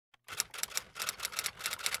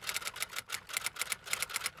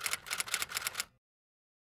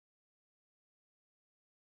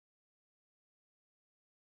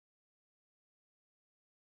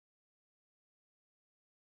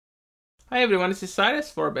Hi everyone, this is Cyrus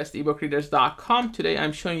for bestebookreaders.com. Today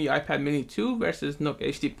I'm showing you iPad mini 2 versus Nook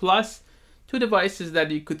HD Plus, two devices that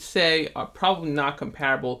you could say are probably not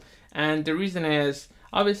comparable. And the reason is,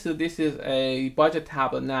 obviously this is a budget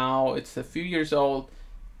tablet now, it's a few years old.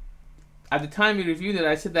 At the time we reviewed it,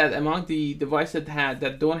 I said that among the devices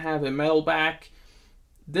that don't have a metal back,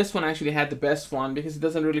 this one actually had the best one because it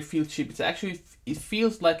doesn't really feel cheap. It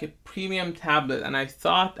feels like a premium tablet, and I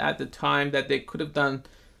thought at the time that they could have done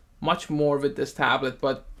much more with this tablet,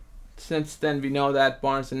 but since then we know that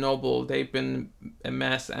Barnes & Noble, they've been a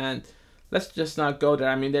mess, and let's just not go there.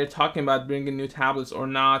 I mean, they're talking about bringing new tablets or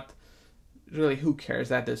not. Really, who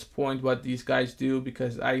cares at this point what these guys do,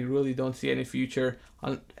 because I really don't see any future.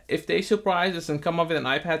 If they surprise us and come up with an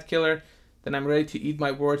iPad killer, then I'm ready to eat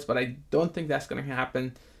my words, but I don't think that's going to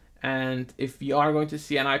happen. And if we are going to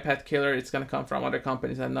see an iPad killer, it's going to come from other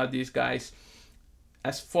companies and not these guys.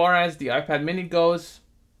 As far as the iPad mini goes,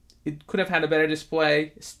 it could have had a better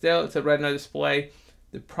display. Still, it's a Retina display.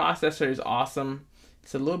 The processor is awesome.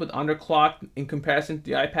 It's a little bit underclocked in comparison to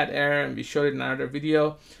the iPad Air, and we showed it in another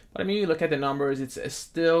video. But I mean, you look at the numbers, it's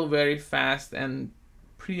still very fast and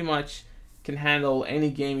pretty much can handle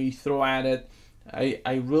any game you throw at it.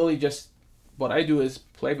 I really just, what I do is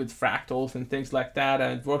play with fractals and things like that,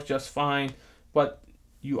 and it works just fine. But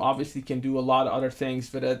you obviously can do a lot of other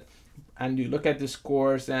things with it. And you look at the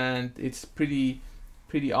scores, and it's pretty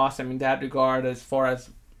awesome in that regard as far as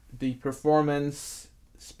the performance,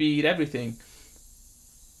 speed, everything.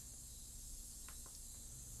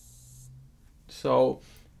 So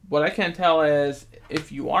what I can tell is,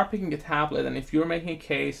 if you are picking a tablet and if you're making a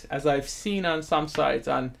case, as I've seen on some sites,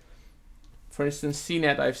 on for instance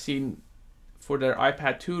CNET, I've seen for their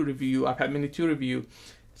iPad 2 review, iPad mini 2 review,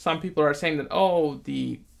 some people are saying that, oh,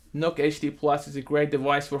 the Nook HD Plus is a great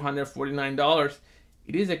device for $149.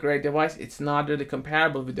 It is a great device. It's not really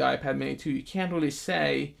comparable with the iPad mini 2. You can't really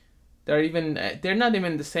say they're not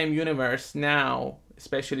even in the same universe now,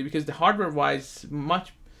 especially because the hardware-wise,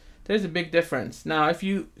 there's a big difference. Now, if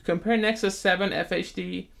you compare Nexus 7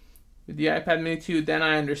 FHD with the iPad mini 2, then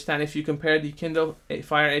I understand. If you compare the Kindle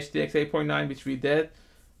Fire HDX 8.9, which we did,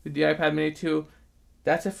 with the iPad mini 2,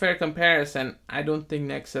 that's a fair comparison. I don't think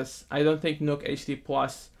Nook HD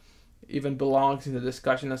Plus even belongs in the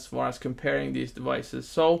discussion as far as comparing these devices.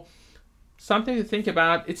 So something to think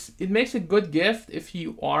about. It makes a good gift if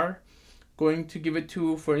you are going to give it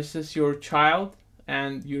to, for instance, your child,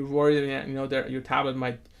 and you're worried that your tablet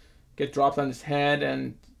might get dropped on his head,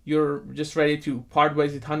 and you're just ready to part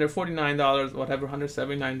ways with $149, whatever,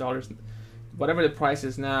 $179, whatever the price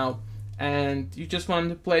is now, and you just want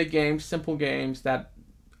to play games, simple games that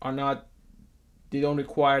they don't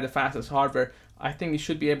require the fastest hardware. I think you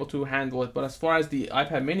should be able to handle it. But as far as the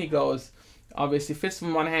iPad mini goes, obviously fits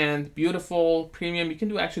from one hand, beautiful, premium. You can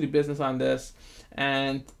do actually business on this.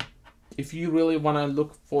 And if you really want to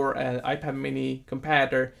look for an iPad mini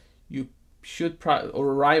competitor, you should or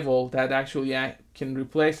a rival that actually can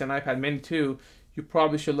replace an iPad mini 2, you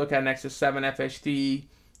probably should look at Nexus 7 FHD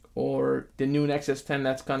or the new Nexus 10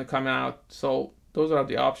 that's going to come out. So those are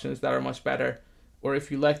the options that are much better. Or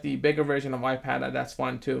if you like the bigger version of iPad, that's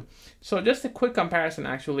fine too. So just a quick comparison,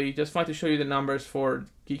 actually. Just wanted to show you the numbers for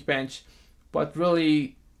Geekbench. But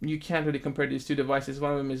really, you can't really compare these two devices.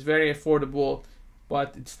 One of them is very affordable,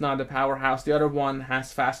 but it's not a powerhouse. The other one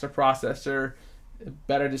has faster processor,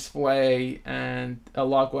 better display, and a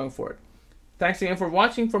lot going for it. Thanks again for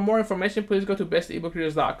watching. For more information, please go to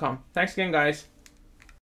bestebookreaders.com. Thanks again, guys.